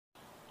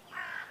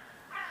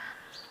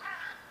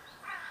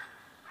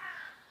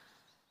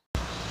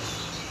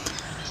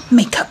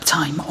makeup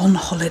time on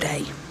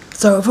holiday.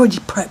 So I've already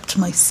prepped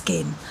my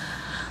skin.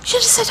 I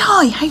should have said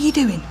hi, how you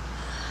doing?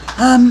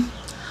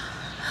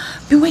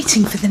 Been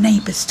waiting for the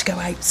neighbours to go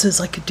out so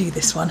as I could do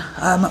this one.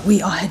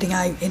 We are heading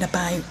out in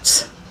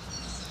about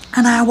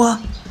an hour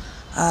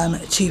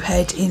to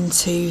head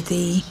into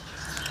the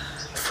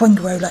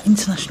Fuengirola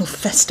International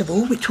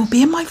Festival, which will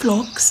be in my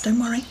vlogs, don't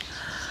worry.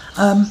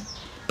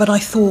 But I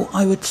thought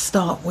I would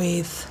start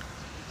with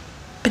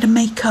a bit of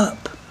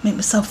makeup, make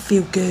myself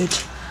feel good.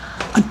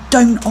 I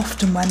don't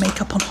often wear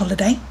makeup on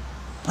holiday,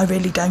 I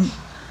really don't.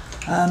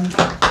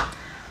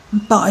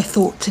 But I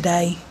thought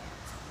today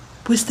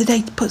was the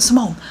day to put some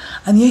on.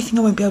 And the only thing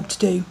I won't be able to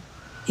do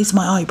is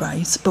my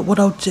eyebrows. But what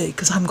I'll do,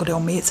 because I haven't got it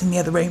on me, it's in the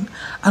other room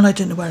and I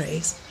don't know where it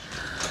is.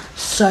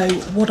 So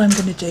what I'm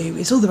going to do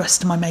is all the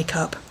rest of my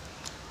makeup,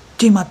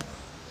 do my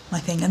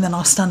thing, and then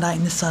I'll stand out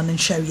in the sun and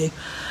show you.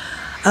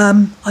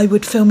 I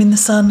would film in the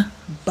sun,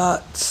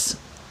 but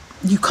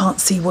you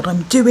can't see what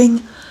I'm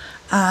doing,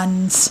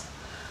 and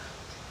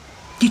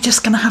you're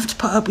just going to have to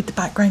put up with the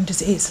background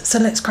as it is. So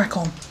let's crack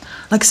on.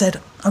 Like I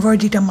said, I've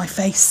already done my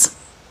face,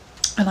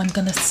 and I'm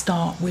going to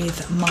start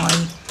with my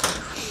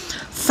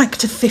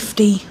Factor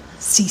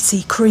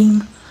 50cc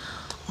cream.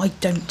 I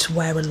don't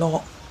wear a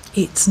lot.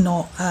 It's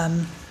not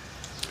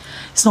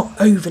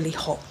overly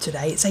hot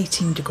today. It's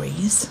 18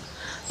 degrees.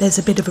 There's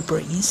a bit of a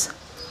breeze,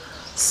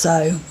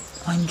 so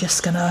I'm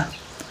just gonna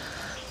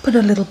put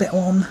a little bit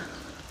on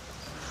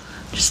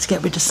just to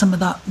get rid of some of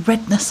that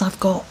redness I've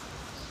got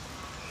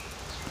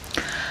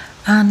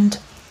and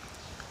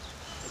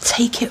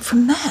take it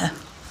from there.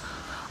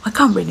 I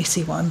can't really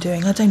see what I'm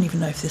doing. I don't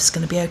even know if this is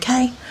going to be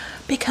okay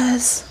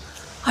because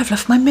I've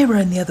left my mirror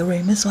in the other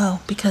room as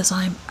well because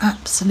I'm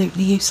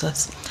absolutely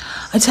useless.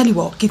 I tell you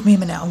what, give me a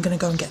minute, I'm going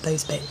to go and get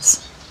those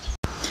bits.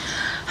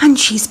 And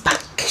she's back.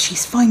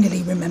 She's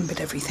finally remembered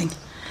everything,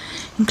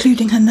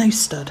 including her nose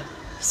stud.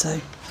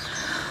 So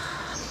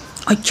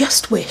I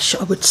just wish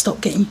I would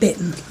stop getting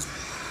bitten.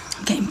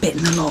 I'm getting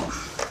bitten a lot.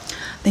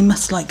 They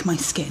must like my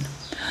skin.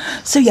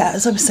 So yeah,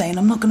 as I was saying,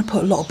 I'm not going to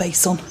put a lot of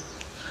base on.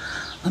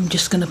 I'm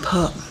just going to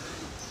put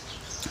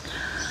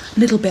a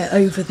little bit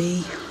over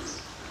the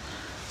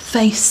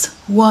face.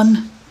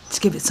 1,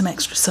 to give it some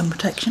extra sun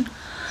protection,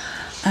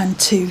 and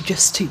 2,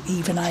 just to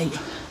even out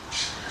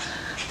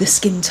the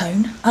skin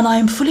tone. And I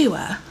am fully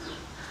aware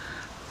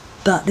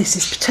that this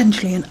is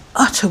potentially an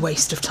utter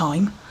waste of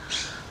time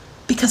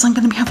because I'm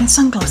going to be having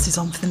sunglasses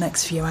on for the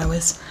next few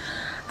hours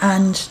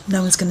and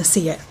no one's going to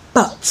see it.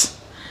 But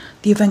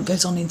the event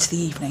goes on into the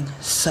evening,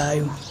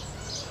 so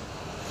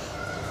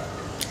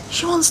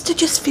she wants to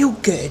just feel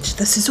good.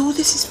 This is all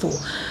this is for.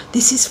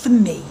 This is for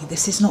me.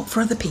 This is not for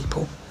other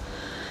people.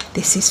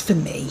 This is for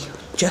me,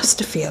 just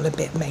to feel a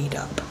bit made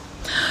up.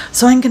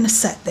 So I'm going to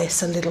set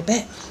this a little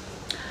bit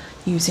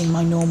using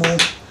my normal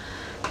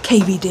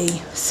KVD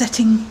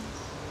setting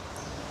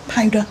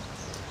powder,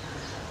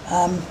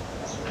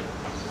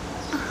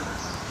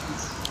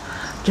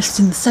 just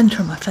in the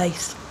centre of my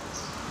face,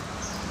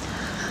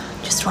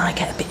 just where I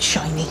get a bit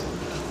shiny,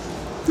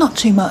 not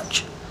too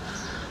much,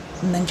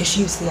 and then just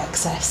use the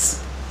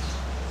excess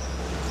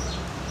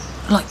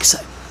like so.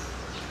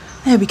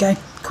 There we go,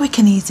 quick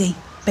and easy,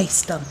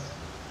 base done.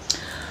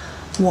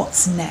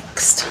 What's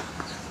next?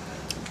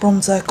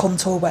 Bronzer,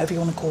 contour, whatever you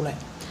want to call it.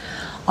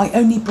 I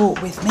only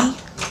brought with me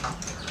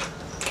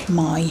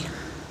my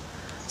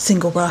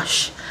single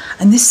brush,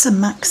 and this is a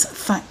Max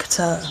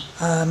Factor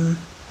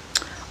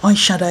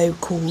eyeshadow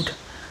called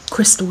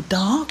Crystal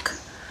Dark,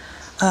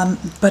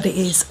 but it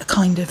is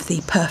kind of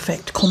the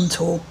perfect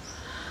contour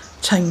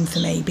tone for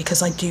me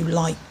because I do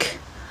like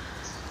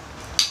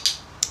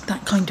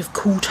that kind of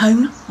cool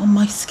tone on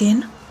my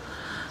skin.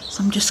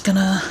 So I'm just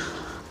gonna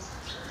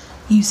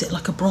use it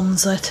like a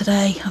bronzer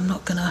today. I'm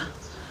not gonna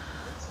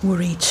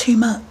worry too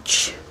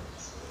much.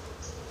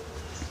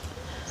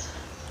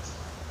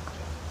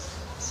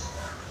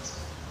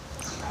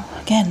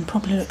 Again,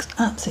 probably looks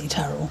absolutely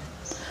terrible,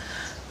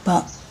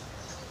 but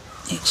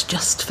it's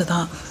just for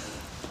that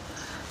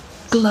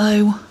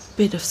glow,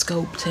 bit of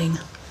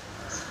sculpting,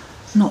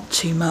 not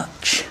too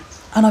much.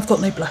 And I've got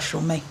no blush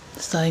on me,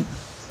 so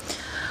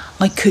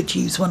I could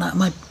use one out of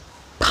my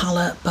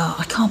palette, but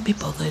I can't be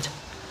bothered.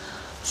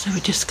 So we're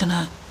just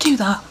gonna do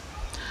that.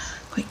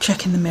 Quick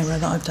check in the mirror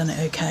that I've done it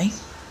okay.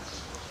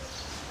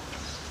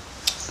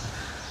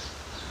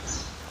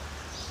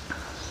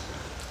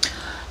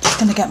 Just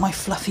gonna get my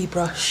fluffy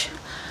brush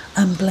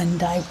and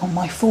blend out on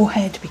my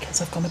forehead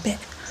because I've gone a bit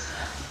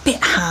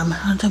ham.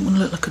 I don't want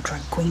to look like a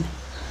drag queen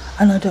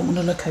and I don't want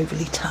to look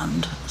overly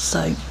tanned,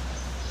 so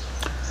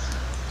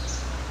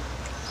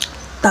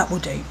that will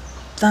do.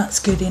 That's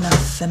good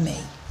enough for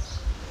me.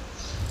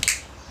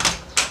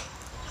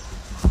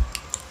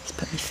 Let's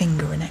put my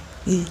finger in it.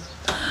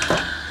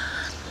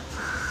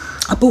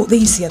 I bought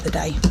these the other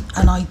day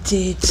and I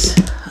did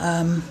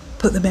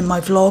put them in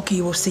my vlog,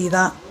 you will see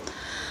that.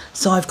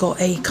 So I've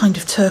got a kind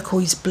of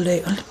turquoise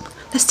blue.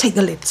 Let's take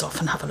the lids off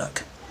and have a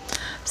look.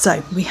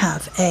 So we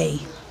have a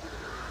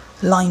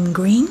lime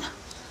green,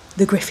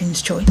 the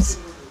Griffin's Choice.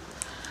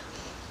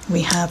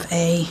 We have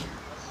a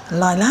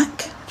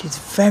lilac, which is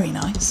very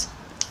nice.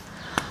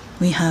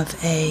 We have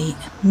a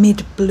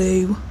mid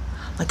blue,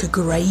 like a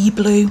grey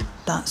blue,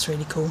 that's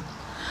really cool.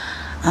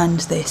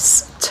 And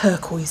this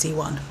turquoisey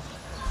one.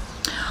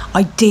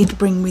 I did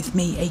bring with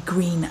me a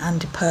green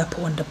and a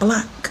purple and a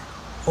black,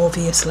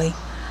 obviously,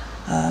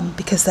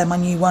 because they're my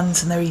new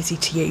ones and they're easy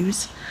to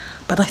use.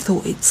 But I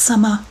thought it's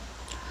summer,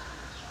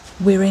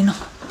 we're in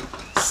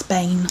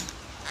Spain,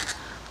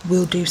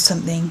 we'll do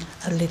something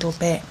a little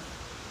bit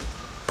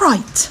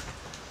bright,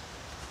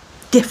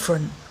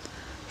 different,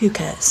 who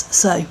cares?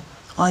 So,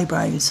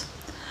 eyebrows.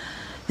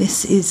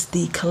 This is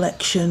the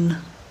Collection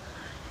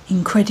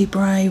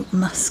Incredibrow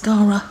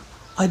mascara.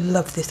 I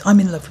love this.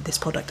 I'm in love with this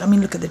product. I mean,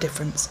 look at the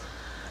difference.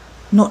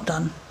 Not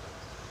done.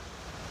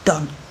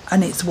 Done.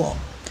 And it's what?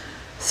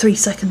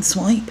 3-second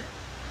swipe.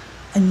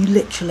 And you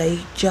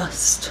literally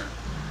just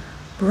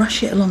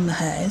brush it along the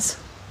hairs.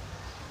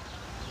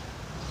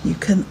 You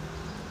can...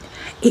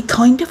 It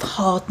kind of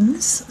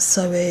hardens,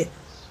 so it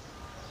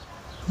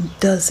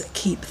does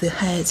keep the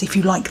hairs, if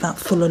you like that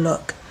fuller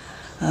look.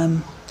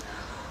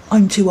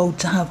 I'm too old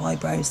to have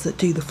eyebrows that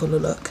do the fuller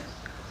look,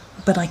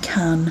 but I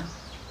can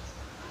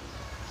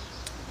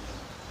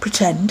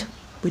pretend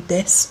with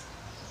this.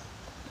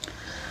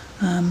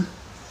 I'm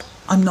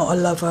not a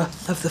lover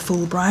of the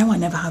full brow, I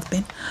never have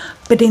been,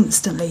 but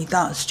instantly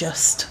that's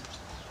just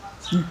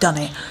done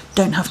it.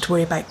 Don't have to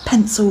worry about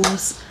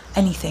pencils,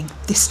 anything.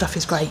 This stuff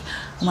is great,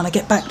 and when I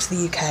get back to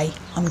the UK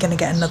I'm going to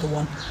get another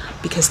one,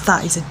 because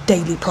that is a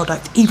daily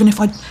product.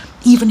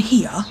 Even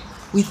here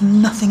with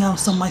nothing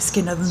else on my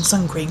skin other than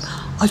sun cream,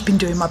 I've been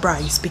doing my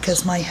brows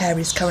because my hair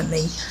is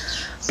currently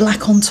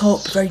black on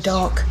top, very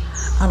dark,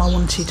 and I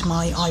wanted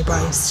my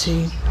eyebrows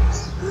to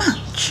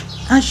match,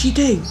 as you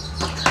do,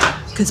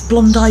 because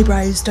blonde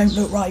eyebrows don't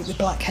look right with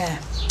black hair.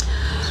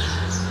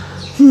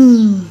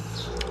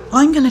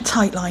 I'm going to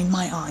tightline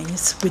my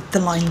eyes with the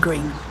lime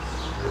green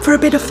for a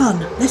bit of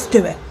fun. Let's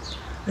do it.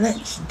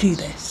 Let's do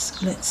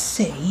this. Let's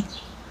see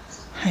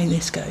how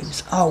this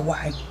goes. Oh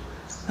wow,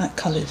 that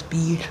colour's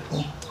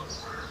beautiful.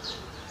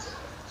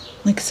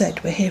 Like I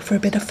said, we're here for a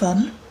bit of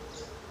fun.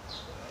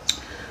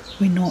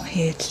 We're not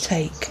here to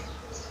take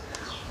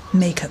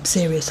makeup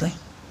seriously.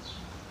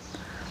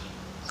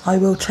 I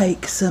will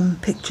take some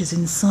pictures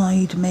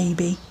inside,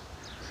 maybe,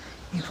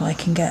 if I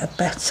can get a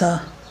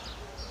better...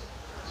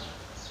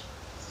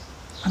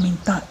 I mean,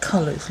 that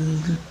colour is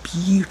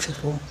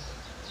beautiful.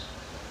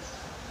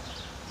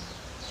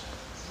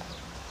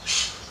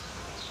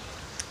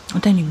 I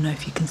don't even know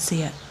if you can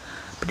see it,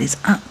 but it's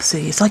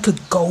absolutely, it's like a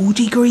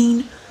goldy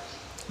green.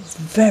 It's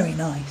very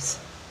nice.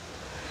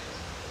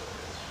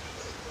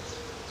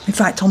 In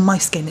fact, on my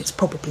skin it's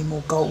probably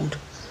more gold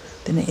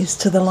than it is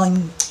to the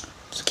lime.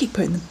 Just keep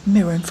putting the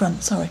mirror in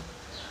front, sorry.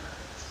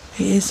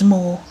 It is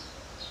more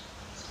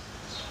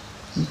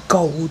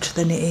gold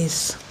than it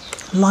is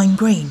lime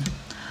green,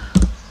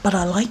 but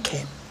I like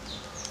it.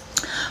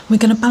 We're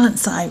going to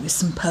balance that out with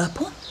some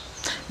purple.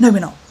 No, we're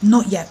not.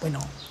 Not yet, we're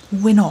not.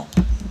 We're not.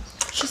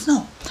 She's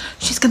not.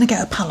 She's going to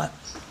get a palette.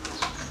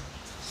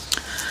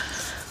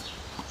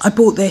 I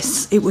bought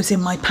this, it was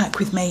in my pack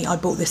with me. I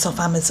bought this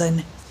off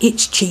Amazon.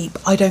 It's cheap,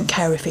 I don't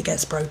care if it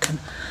gets broken.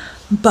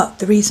 But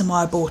the reason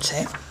why I bought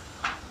it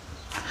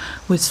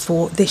was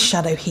for this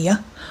shadow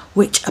here,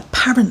 which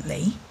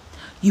apparently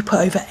you put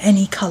over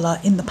any colour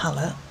in the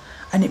palette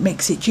and it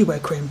makes it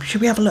duochrome.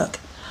 Should we have a look?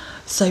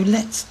 So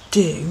let's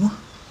do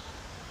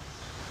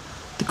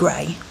the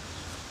grey.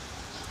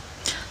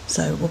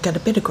 So we'll get a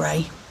bit of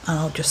grey and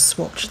I'll just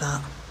swatch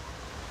that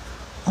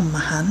on my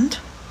hand.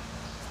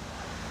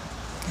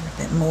 Get a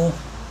bit more.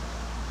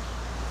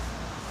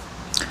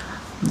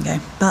 Okay,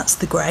 that's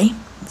the grey.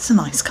 It's a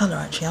nice colour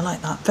actually, I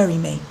like that, very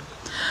me.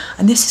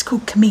 And this is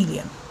called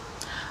Chameleon.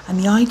 And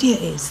the idea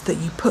is that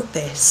you put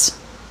this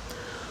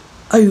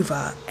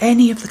over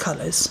any of the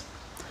colours.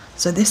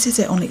 So this is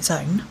it on its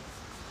own.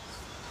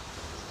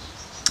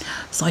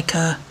 It's like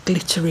a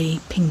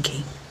glittery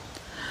pinky.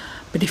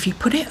 But if you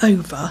put it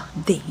over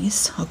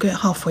these, I'll go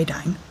halfway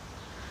down,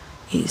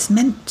 it's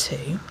meant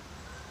to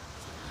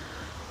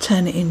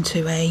turn it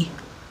into a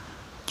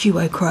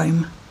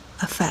duochrome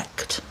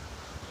effect.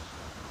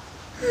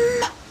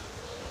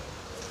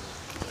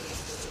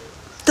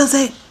 Does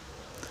it?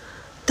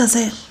 Does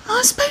it?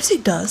 I suppose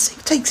it does.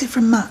 It takes it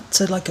from matte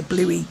to like a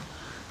bluey,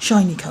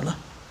 shiny colour.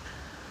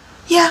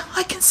 Yeah,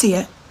 I can see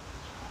it.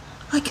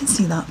 I can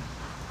see that.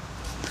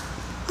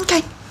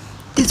 Okay,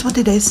 it's what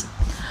it is.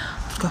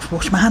 I've got to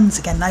wash my hands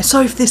again now.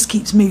 Sorry if this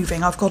keeps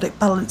moving. I've got it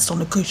balanced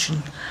on a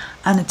cushion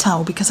and a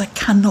towel because I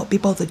cannot be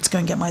bothered to go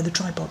and get my other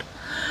tripod.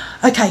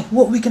 Okay,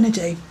 what are we going to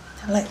do?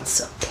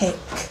 Let's pick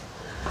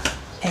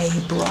a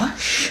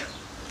brush.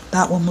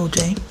 That one will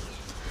do.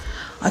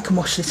 I can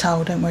wash the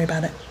towel, don't worry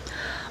about it.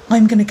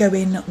 I'm going to go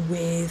in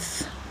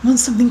with, I want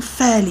something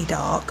fairly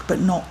dark but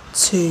not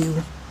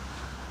too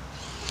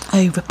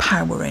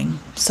overpowering.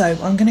 So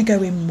I'm going to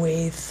go in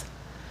with,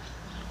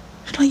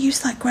 should I use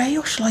that grey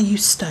or shall I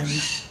use stone?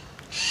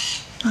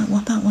 That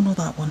one or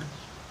that one?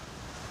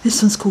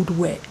 This one's called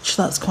Witch.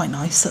 That's quite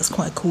nice. That's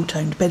quite a cool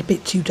tone, but a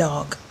bit too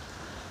dark.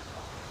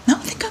 No, I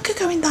think I could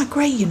go in that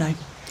grey, you know.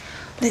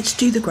 let's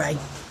do the grey.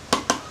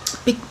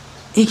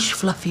 Big-ish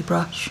fluffy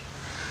brush,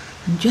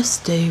 and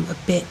just do a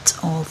bit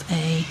of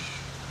a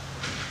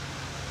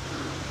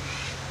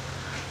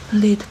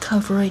lid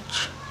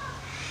coverage.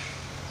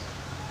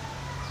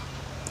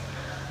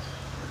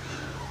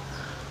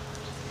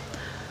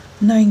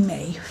 Knowing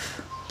me,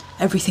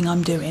 everything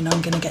I'm doing,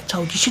 I'm going to get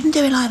told, you shouldn't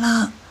do it like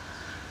that.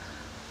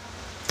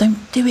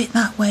 Don't do it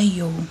that way,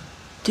 you're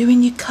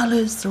doing your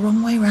colours the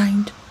wrong way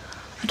round.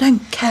 I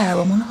don't care,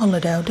 I'm on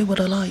holiday, I'll do what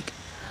I like.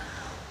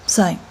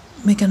 So,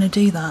 we're going to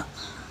do that.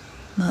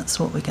 That's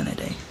what we're going to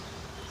do.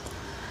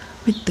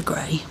 With the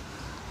grey.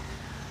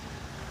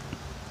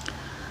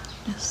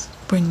 Just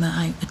bring that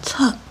out a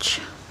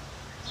touch.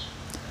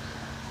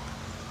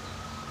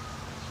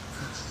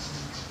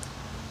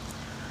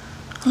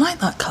 I like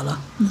that colour,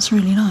 it's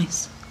really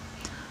nice.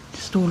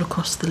 Just all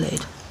across the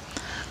lid.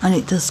 And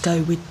it does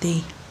go with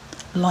the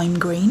lime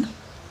green.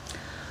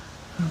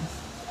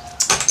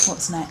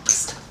 What's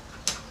next?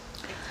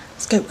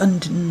 Let's go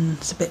under,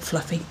 it's a bit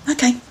fluffy.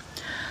 Okay,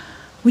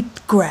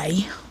 with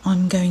grey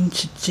I'm going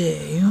to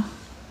do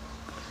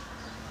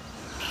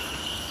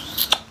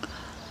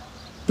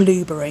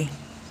blueberry,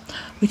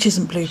 which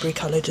isn't blueberry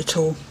coloured at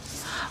all.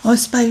 I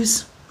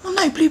suppose, well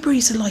no,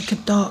 blueberries are like a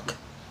dark,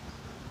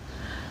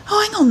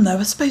 oh hang on though,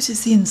 I suppose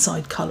it's the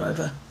inside colour of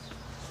a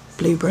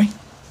blueberry.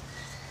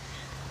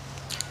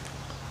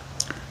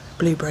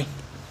 Blueberry,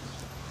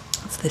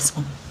 it's this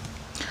one.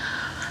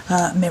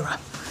 Mirror.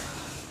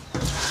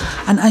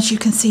 And as you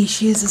can see,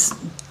 she is as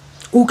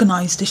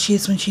organised as she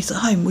is when she's at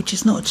home, which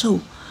is not at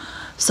all.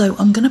 So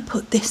I'm going to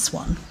put this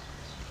one,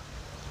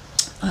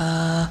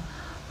 where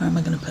am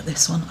I going to put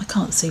this one? I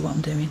can't see what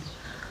I'm doing.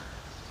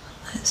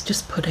 Let's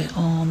just put it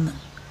on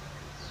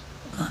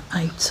the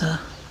outer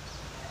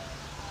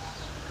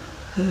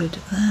hood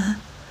there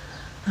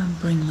and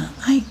bring that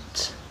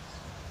out.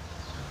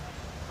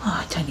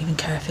 Oh, I don't even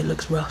care if it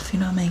looks rough, you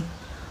know what I mean?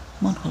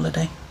 I'm on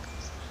holiday.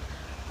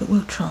 But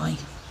we'll try.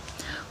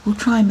 We'll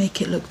try and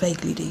make it look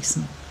vaguely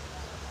decent.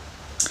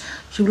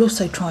 She will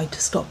also try to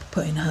stop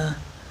putting her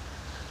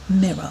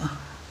mirror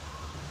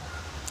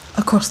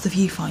across the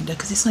viewfinder,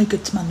 because it's no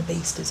good to man the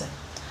beast, is it?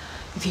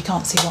 If you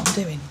can't see what I'm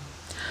doing.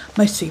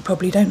 Most of you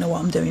probably don't know what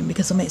I'm doing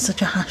because I make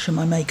such a hash of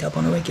my makeup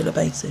on a regular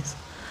basis.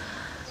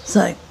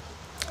 So,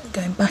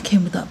 going back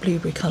in with that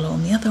blueberry colour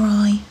on the other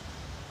eye.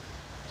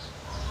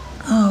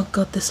 Oh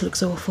god, this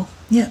looks awful.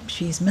 Yep,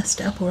 she's messed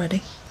it up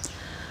already.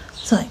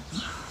 So,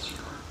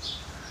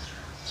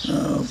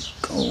 oh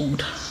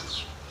god,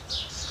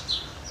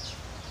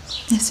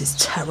 this is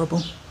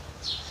terrible,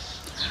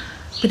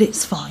 but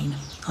it's fine.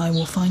 I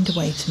will find a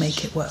way to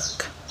make it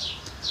work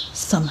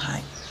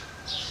somehow.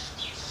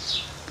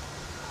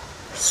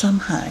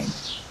 Somehow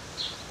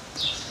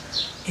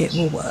it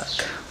will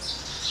work.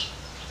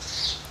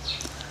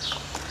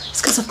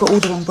 It's because I've got all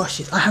the wrong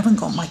brushes. I haven't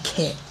got my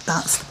kit,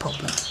 that's the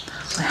problem.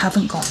 I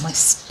haven't got my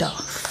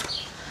stuff,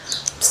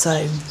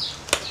 so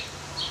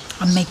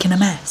I'm making a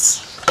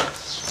mess.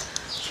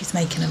 She's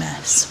making a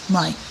mess.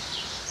 Right,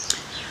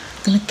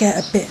 I'm going to get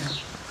a bit,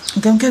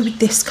 I'm going to go with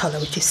this colour,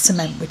 which is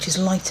cement, which is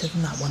lighter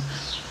than that one.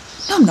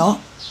 No, I'm not.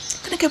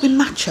 I'm going to go with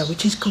matcha,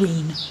 which is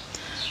green.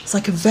 It's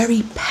like a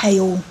very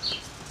pale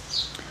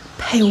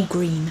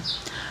green.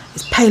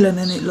 It's paler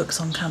than it looks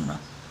on camera.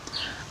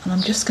 And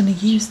I'm just going to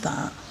use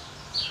that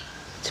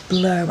to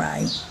blur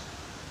out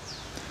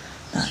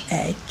that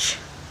edge,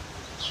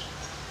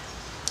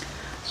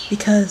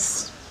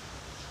 because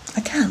I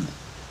can.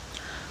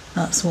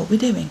 That's what we're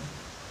doing.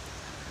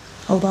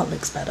 Oh, that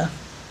looks better.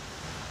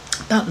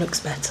 That looks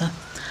better.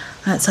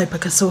 Let's hope I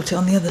can sort it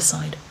on the other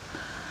side.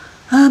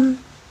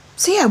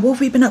 So yeah, what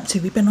have we been up to?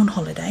 We've been on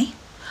holiday.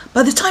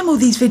 By the time all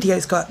these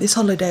videos go up, this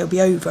holiday will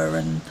be over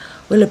and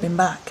we'll have been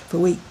back for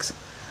weeks.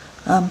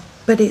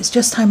 But it's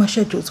just how my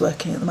schedule's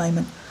working at the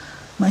moment.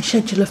 My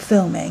schedule of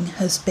filming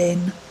has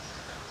been,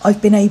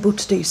 I've been able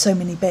to do so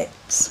many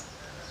bits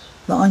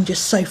that I'm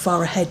just so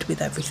far ahead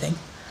with everything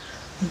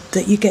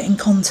that you're getting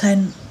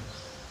content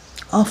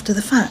after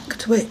the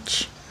fact,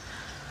 which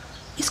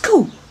is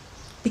cool,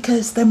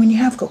 because then when you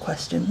have got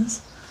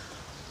questions,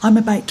 I'm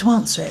about to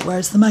answer it,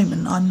 whereas at the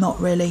moment I'm not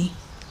really.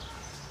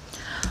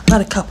 I've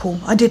had a couple.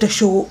 I did a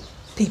short,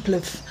 people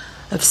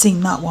have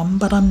seen that one,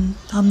 but I'm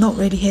not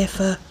really here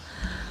for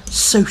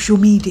social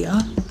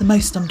media. The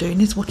most I'm doing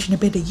is watching a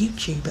bit of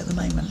YouTube at the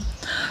moment.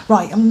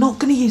 Right, I'm not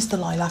going to use the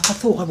lilac. I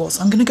thought I was.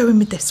 I'm going to go in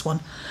with this one.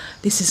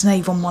 This is an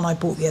Avon one I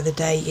bought the other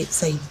day.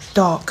 It's a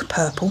dark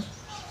purple,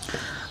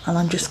 and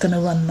I'm just going to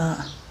run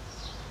that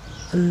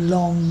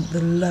along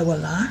the lower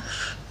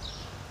lash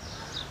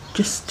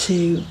just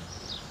to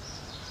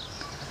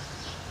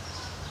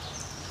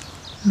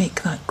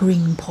make that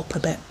green pop a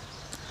bit.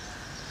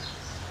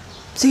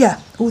 So yeah,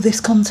 all this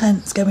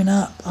content's going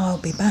up. I'll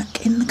be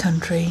back in the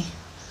country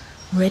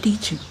ready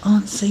to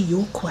answer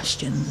your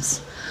questions,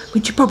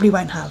 which you probably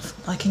won't have.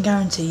 I can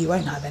guarantee you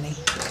won't have any,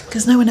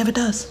 because no one ever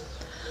does.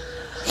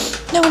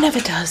 No one ever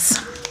does.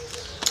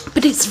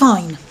 But it's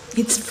fine.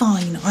 It's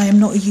fine. I am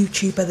not a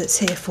YouTuber that's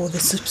here for the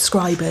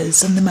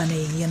subscribers and the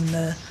money and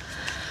the...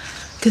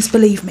 Because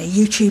believe me,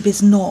 YouTube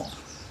is not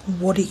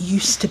what it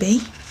used to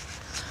be.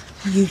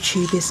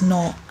 YouTube is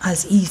not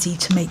as easy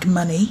to make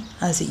money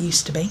as it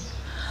used to be.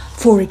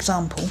 For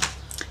example,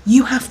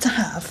 you have to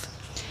have,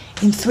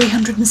 in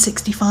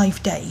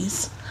 365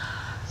 days,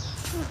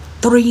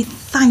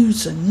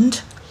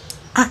 3,000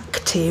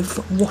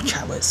 active watch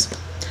hours.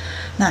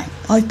 Now,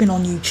 I've been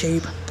on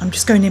YouTube, I'm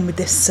just going in with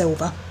this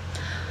silver,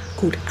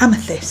 called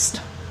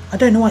Amethyst. I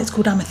don't know why it's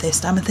called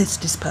Amethyst.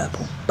 Amethyst is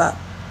purple, but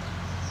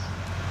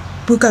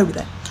we'll go with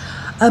it.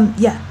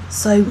 Yeah,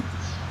 so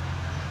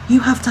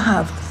you have to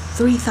have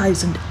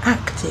 3,000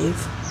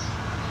 active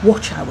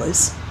watch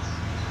hours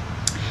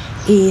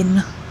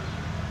in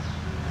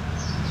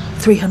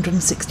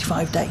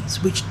 365 days,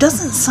 which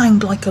doesn't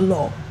sound like a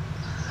lot,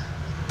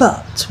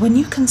 but when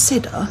you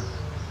consider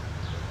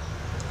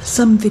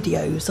some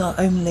videos are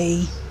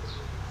only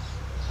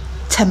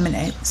 10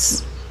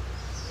 minutes,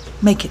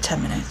 make it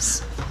 10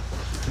 minutes.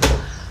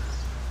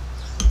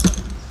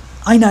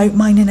 I know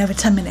mine are never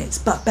 10 minutes,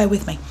 but bear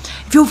with me.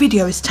 If your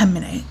video is 10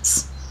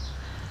 minutes,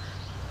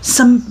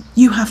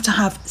 you have to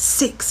have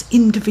 6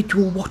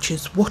 individual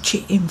watchers watch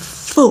it in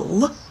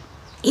full,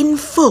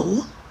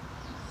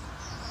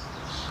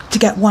 to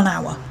get 1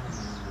 hour.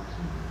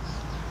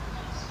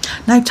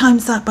 Now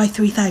times that by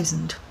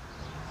 3,000.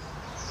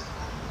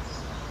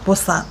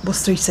 What's that?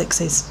 What's 3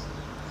 6s?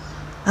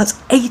 That's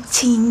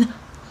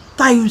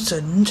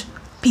 18,000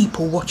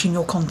 people watching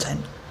your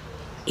content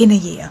in a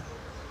year.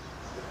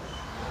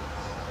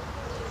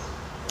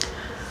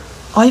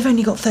 I've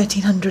only got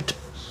 1,300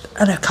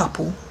 and a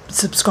couple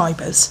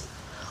subscribers.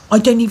 I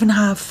don't even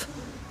have,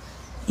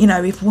 you know,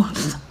 I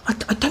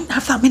don't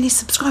have that many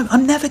subscribers.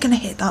 I'm never going to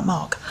hit that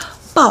mark.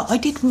 But I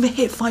did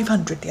hit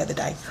 500 the other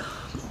day,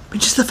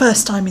 which is the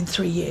first time in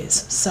 3 years.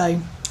 So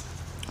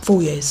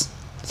 4 years.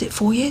 Is it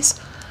 4 years?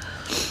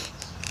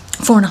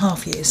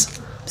 4.5 years.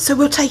 So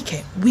we'll take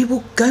it. We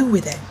will go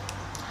with it.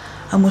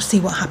 And we'll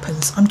see what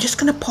happens. I'm just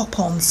going to pop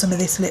on some of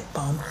this lip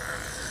balm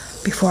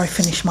before I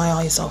finish my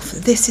eyes off.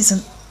 This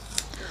isn't,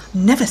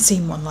 never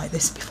seen one like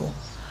this before.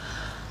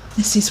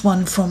 This is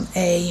one from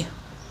a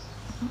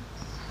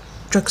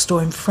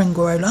drugstore in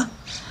Frengarola.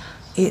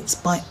 It's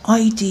by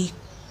IDC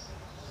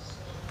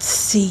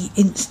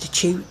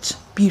Institute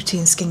Beauty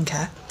and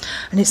Skincare,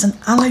 and it's an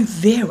aloe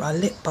vera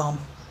lip balm.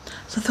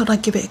 So I thought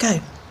I'd give it a go.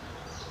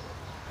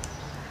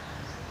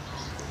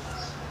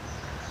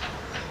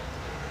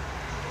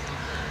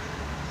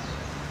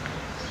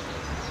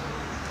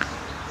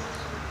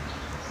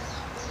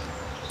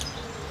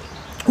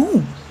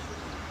 Ooh,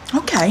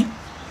 okay.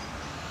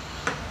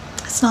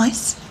 That's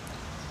nice.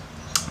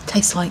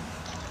 Tastes like,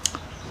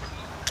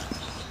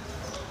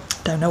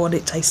 don't know what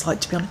it tastes like,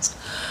 to be honest.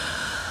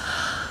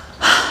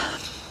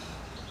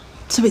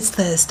 So it's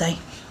Thursday.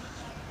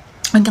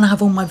 I'm going to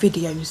have all my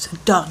videos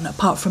done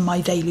apart from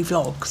my daily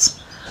vlogs.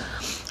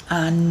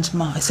 And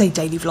I say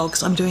daily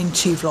vlogs, I'm doing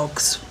 2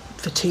 vlogs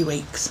for 2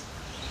 weeks.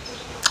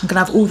 I'm going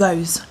to have all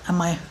those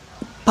and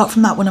apart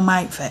from that one, and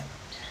my outfit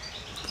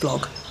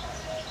vlog,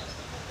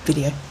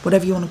 video,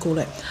 whatever you want to call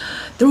it.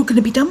 They're all going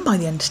to be done by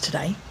the end of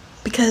today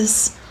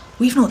because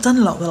we've not done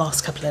a lot the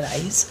last couple of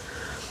days,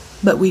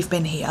 but we've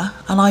been here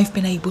and I've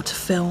been able to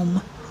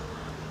film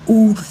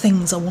all the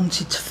things I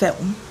wanted to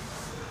film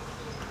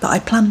that I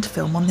planned to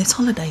film on this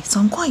holiday. So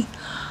I'm quite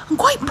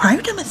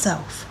proud of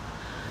myself,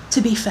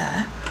 to be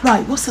fair.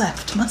 Right, what's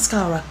left?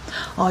 Mascara.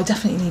 Oh, I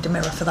definitely need a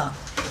mirror for that.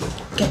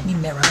 Get me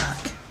mirror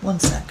back. 1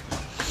 sec.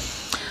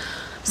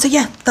 So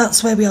yeah,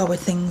 that's where we are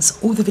with things.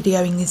 All the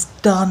videoing is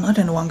done. I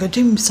don't know what I'm going to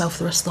do with myself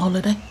the rest of the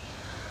holiday.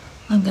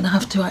 I'm going to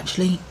have to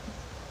actually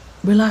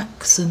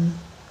relax, and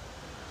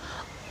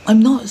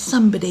I'm not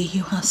somebody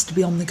who has to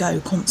be on the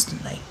go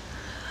constantly.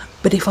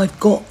 But if I've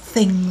got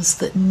things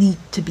that need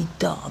to be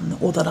done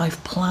or that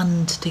I've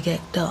planned to get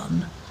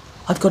done,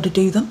 I've got to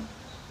do them.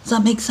 Does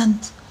that make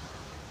sense?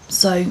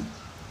 So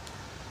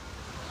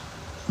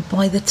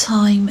by the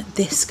time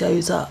this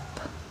goes up,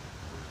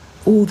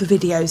 all the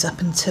videos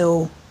up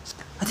until,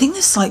 I think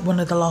this is like one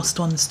of the last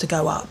ones to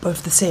go up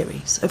of the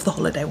series, of the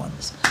holiday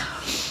ones.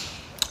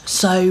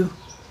 So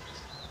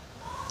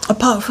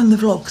apart from the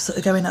vlogs that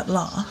are going up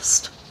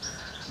last,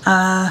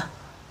 oh,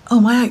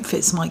 my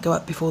outfits might go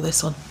up before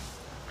this one.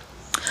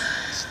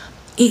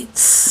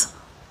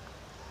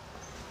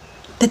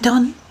 They're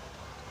done.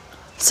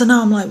 So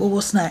now I'm like, well,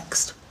 what's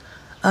next?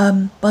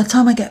 By the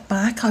time I get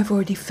back, I've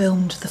already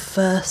filmed the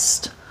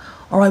first,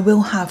 or I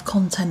will have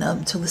content up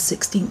until the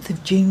 16th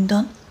of June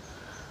done,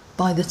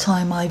 by the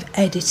time I've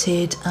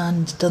edited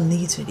and done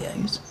these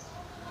videos.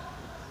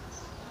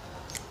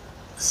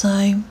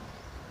 So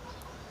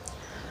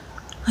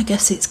I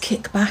guess it's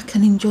kick back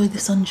and enjoy the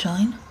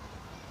sunshine.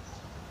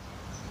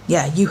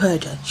 Yeah, you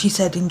heard her. She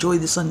said enjoy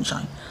the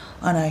sunshine.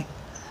 I know.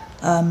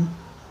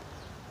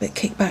 But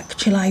kick back,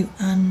 chill out,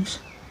 and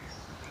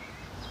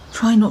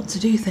try not to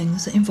do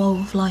things that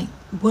involve like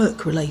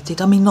work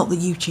related. I mean, not that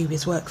YouTube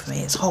is work for me,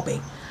 it's hobby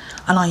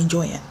and I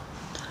enjoy it.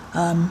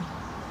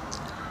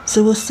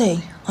 So we'll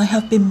see. I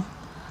have been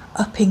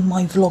upping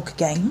my vlog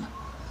game.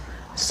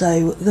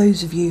 So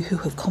those of you who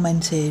have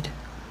commented,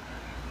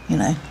 you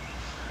know,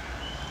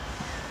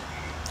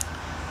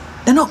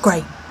 They're not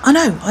great. I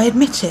know, I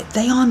admit it.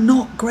 They are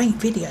not great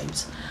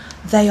videos.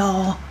 They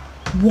are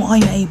what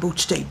I'm able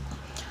to do.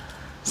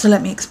 So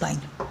let me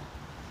explain.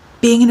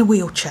 Being in a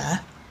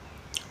wheelchair,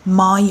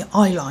 my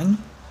eyeline,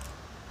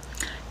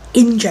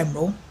 in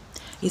general,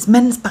 is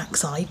men's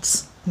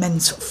backsides,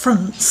 men's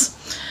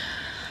fronts,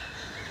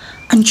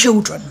 and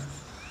children.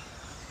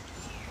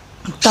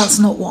 That's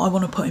not what I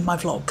want to put in my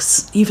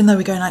vlogs. Even though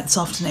we're going out this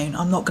afternoon,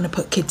 I'm not going to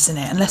put kids in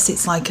it unless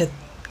it's like a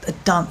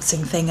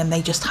dancing thing and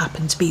they just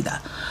happen to be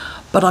there.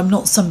 But I'm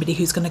not somebody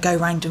who's going to go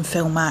around and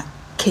film at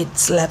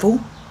kids level.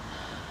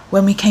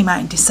 When we came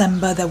out in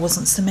December, there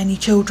wasn't so many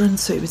children,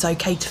 so it was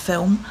okay to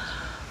film.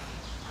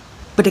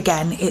 But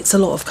again, it's a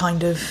lot of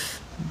kind of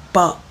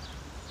butt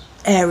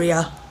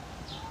area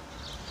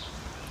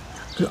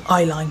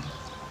eyeline.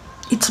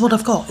 It's what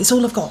I've got. It's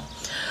all I've got.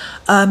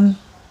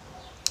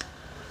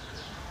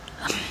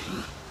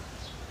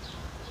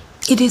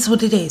 It is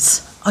what it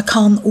is. I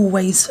can't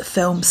always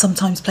film.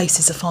 Sometimes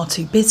places are far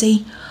too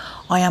busy.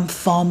 I am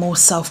far more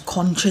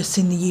self-conscious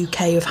in the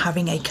UK of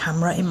having a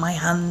camera in my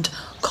hand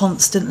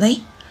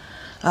constantly,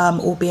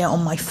 albeit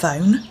on my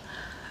phone.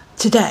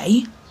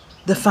 Today,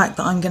 the fact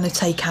that I'm going to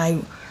take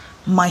out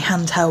my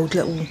handheld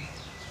little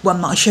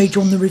one that I showed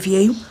you on the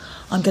review,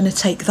 I'm going to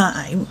take that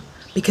out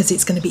because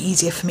it's going to be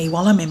easier for me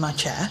while I'm in my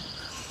chair.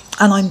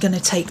 And I'm going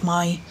to take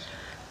my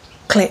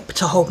clip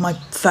to hold my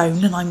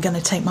phone, and I'm going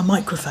to take my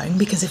microphone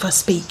because if I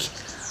speak,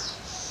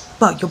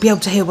 well, you'll be able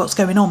to hear what's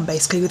going on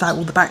basically without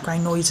all the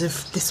background noise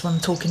of this one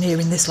talking here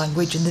in this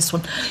language and this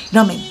one, you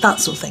know what I mean, that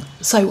sort of thing.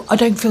 So I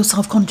don't feel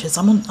self-conscious.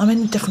 I'm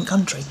in a different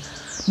country.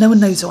 No one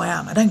knows who I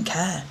am. I don't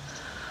care.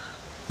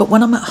 But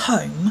when I'm at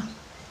home,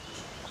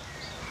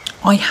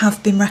 I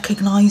have been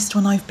recognised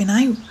when I've been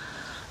out.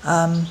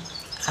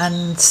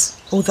 And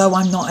although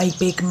I'm not a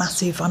big,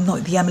 massive, I'm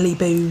not the Emily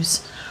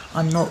Boos,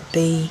 I'm not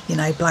the, you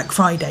know, Black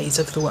Fridays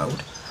of the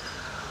world.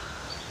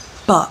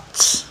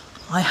 But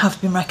I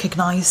have been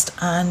recognised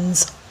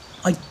and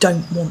I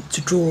don't want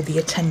to draw the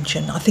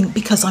attention. I think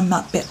because I'm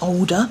that bit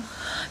older.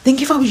 I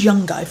think if I was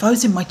younger, if I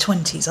was in my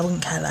 20s, I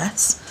wouldn't care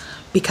less.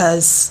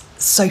 Because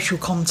social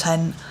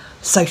content,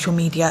 social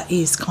media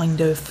is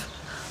kind of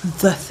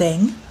the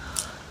thing.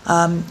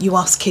 You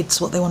ask kids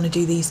what they want to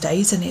do these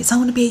days and it's I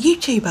want to be a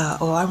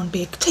YouTuber or I want to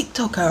be a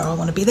TikToker or I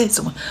want to be this,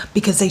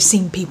 because they've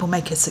seen people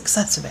make a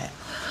success of it.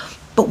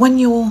 But when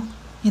you're,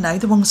 you know,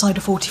 the wrong side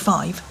of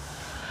 45,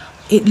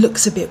 it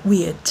looks a bit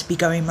weird to be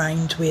going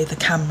around with a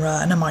camera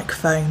and a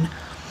microphone.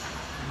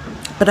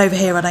 But over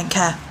here I don't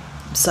care.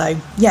 So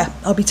yeah,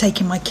 I'll be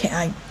taking my kit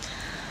out.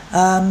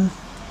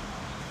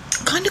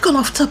 Kind of gone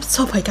off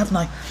topic, haven't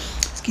I?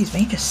 Excuse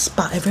me, just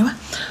spat everywhere.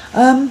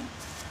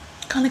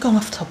 Kind of gone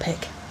off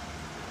topic.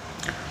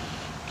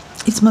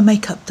 Is my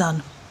makeup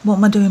done? What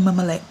am I doing with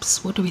my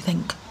lips? What do we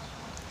think?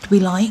 Do we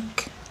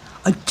like?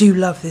 I do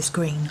love this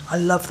green. I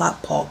love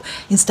that pop.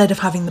 Instead of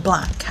having the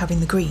black, having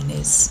the green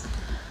is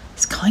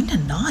kind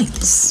of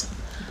nice.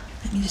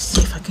 Let me just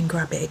see if I can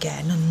grab it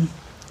again and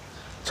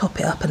top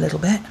it up a little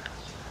bit,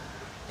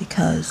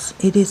 because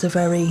it is a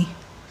very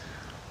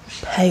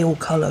pale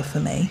colour for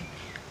me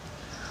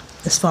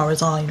as far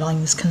as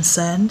eyeline is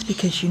concerned,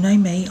 because you know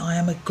me, I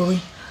am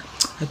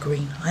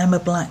I am a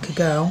black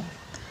girl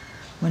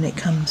when it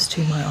comes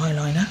to my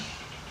eyeliner.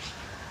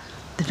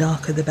 The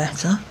darker the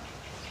better.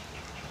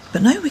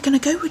 But no, we're going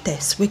to go with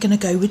this. We're going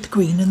to go with the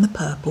green and the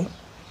purple.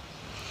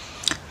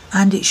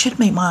 And it should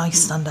make my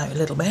eyes stand out a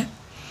little bit.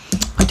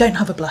 I don't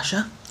have a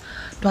blusher.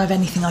 Do I have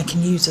anything I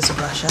can use as a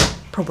blusher?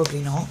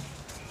 Probably not.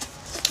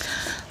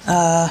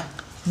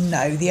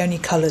 No, the only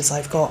colours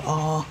I've got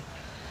are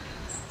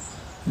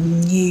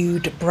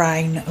nude,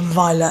 brown,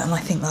 violet, and I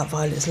think that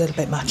violet is a little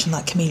bit matching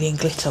that chameleon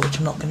glitter, which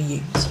I'm not going to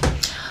use.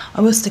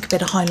 I will stick a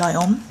bit of highlight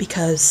on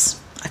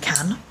because I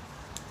can,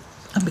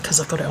 and because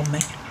I've got it on me.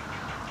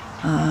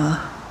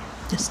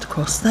 Just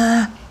across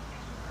there.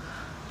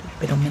 A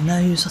bit on my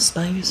nose, I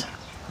suppose.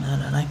 I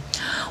don't know.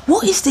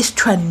 What is this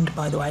trend,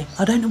 by the way?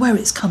 I don't know where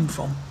it's come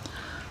from.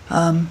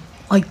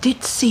 I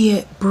did see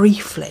it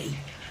briefly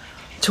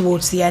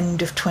towards the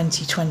end of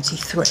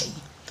 2023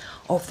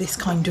 of this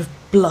kind of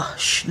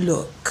blush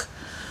look.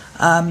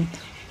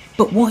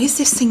 But what is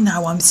this thing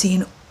now? I'm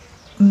seeing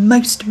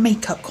most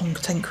makeup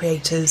content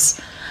creators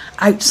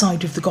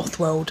outside of the goth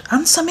world,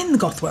 and some in the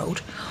goth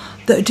world,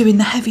 that are doing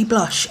the heavy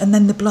blush and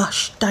then the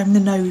blush down the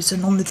nose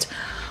and on the...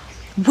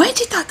 Where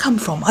did that come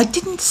from? I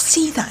didn't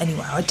see that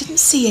anywhere. I didn't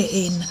see it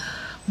in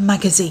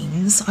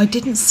magazines. I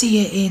didn't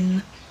see it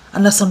in...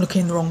 Unless I'm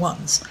looking in the wrong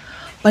ones.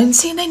 But I didn't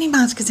see it in any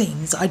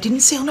magazines. I didn't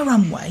see it on a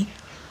runway.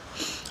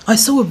 I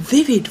saw a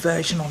Vivid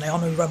version on it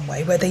on a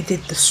runway where they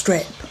did the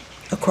strip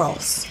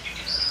across.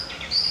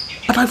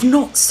 But I've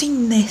not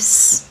seen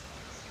this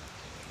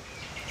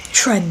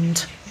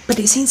trend. But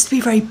it seems to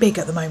be very big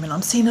at the moment.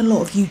 I'm seeing a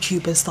lot of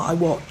YouTubers that I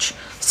watch,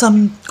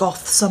 some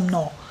goth, some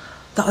not,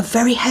 that are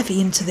very heavy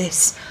into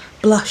this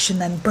blush and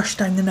then brush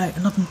down the nose,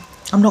 and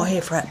I'm not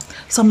here for it,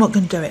 so I'm not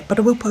going to do it, but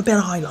I will put a bit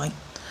of highlight.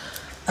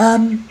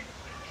 Don't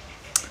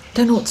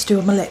know what to do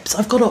with my lips.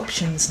 I've got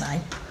options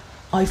now.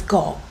 I've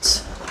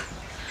got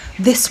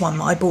this one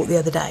that I bought the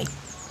other day.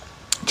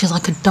 which is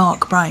like a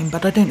dark brown,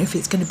 but I don't know if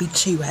it's going to be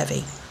too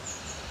heavy.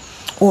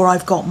 Or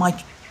I've got my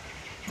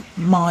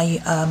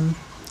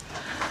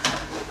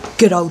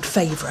good old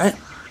favourite.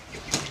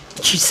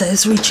 She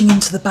says, reaching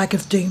into the bag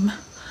of doom,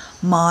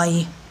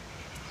 my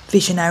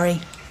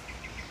visionary.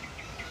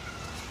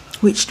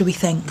 Which do we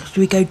think? Do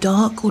we go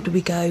dark or do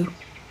we go...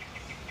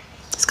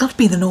 It's got to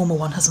be the normal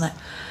one, hasn't it?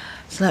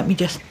 So let me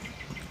just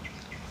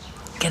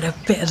get a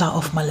bit of that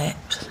off my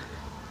lips.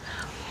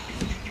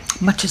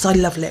 Much as I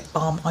love lip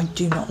balm, I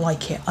do not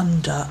like it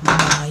under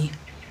my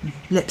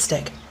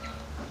lipstick.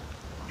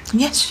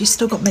 Yes, she's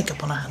still got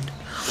makeup on her hand.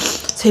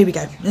 So here we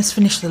go. Let's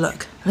finish the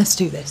look. Let's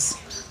do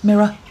this.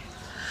 Mirror.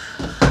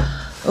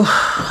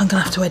 Oh, I'm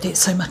going to have to edit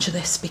so much of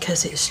this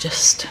because it's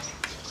just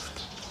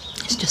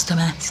a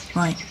mess.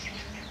 Right.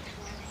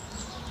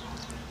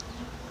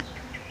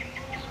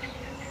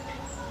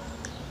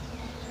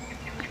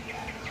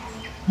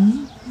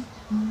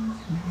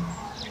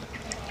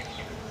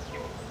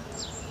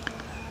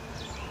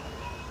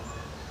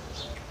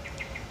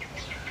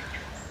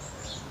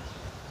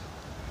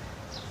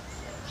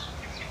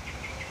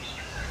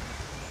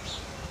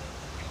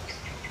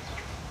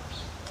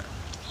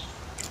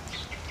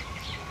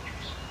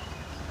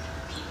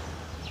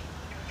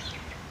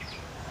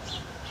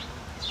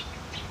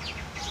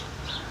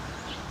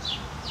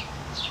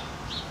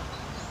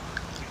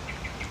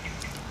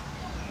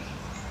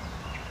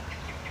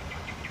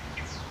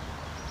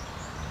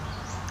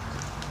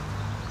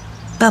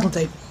 That'll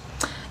do.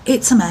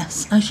 It's a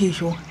mess, as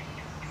usual.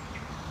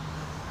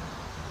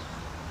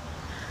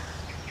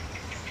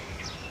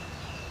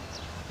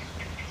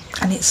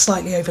 And it's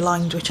slightly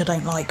overlined, which I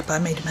don't like, but I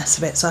made a mess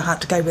of it, so I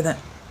had to go with it.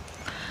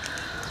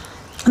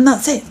 And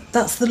that's it.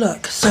 That's the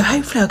look. So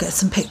hopefully I'll get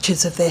some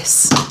pictures of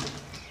this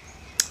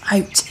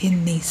out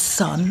in the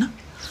sun.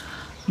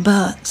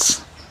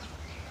 But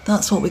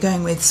that's what we're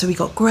going with. So we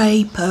got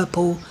grey,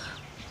 purple,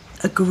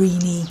 a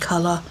greeny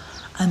colour,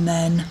 and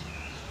then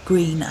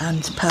green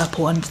and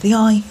purple under the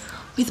eye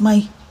with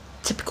my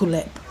typical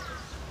lip.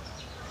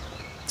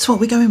 That's what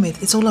we're going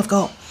with. It's all I've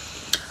got.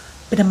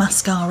 Bit of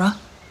mascara,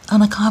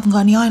 and I haven't got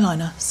any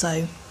eyeliner,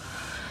 so.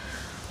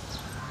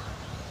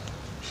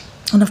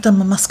 And I've done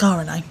my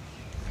mascara now.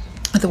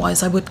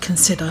 Otherwise I would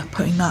consider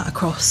putting that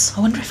across.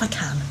 I wonder if I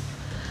can.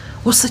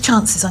 What's the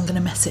chances I'm going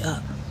to mess it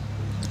up?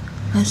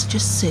 Let's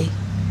just see.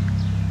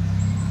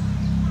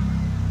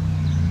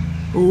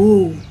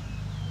 Ooh.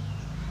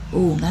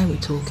 Ooh, now we're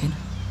talking.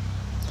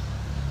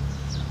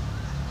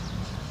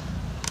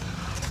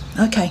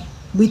 Okay,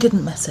 we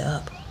didn't mess it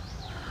up.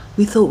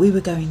 We thought we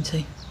were going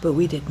to, but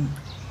we didn't.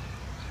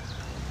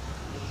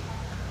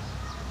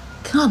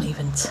 Can't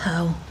even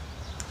tell.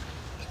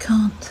 You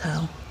can't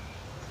tell.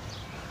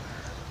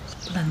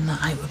 Let's blend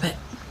that out a bit.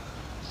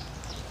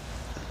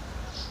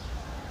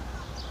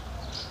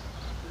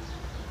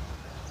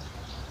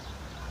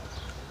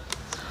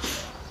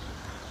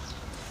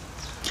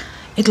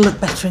 It'll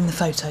look better in the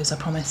photos, I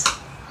promise.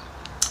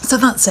 So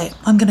that's it.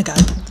 I'm going to go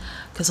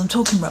because I'm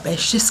talking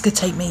rubbish. This is going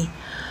to take me...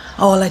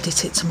 Oh, I'll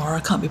edit it tomorrow.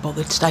 I can't be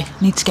bothered today.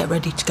 I need to get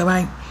ready to go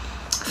out,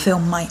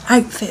 film my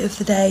outfit of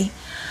the day,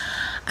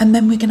 and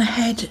then we're going to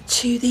head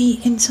to the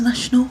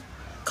International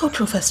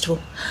Cultural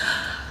Festival.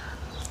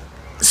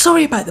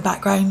 Sorry about the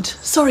background.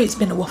 Sorry it's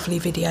been a waffly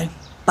video,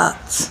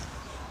 but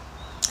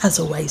as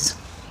always,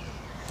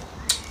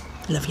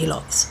 love you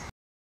lots.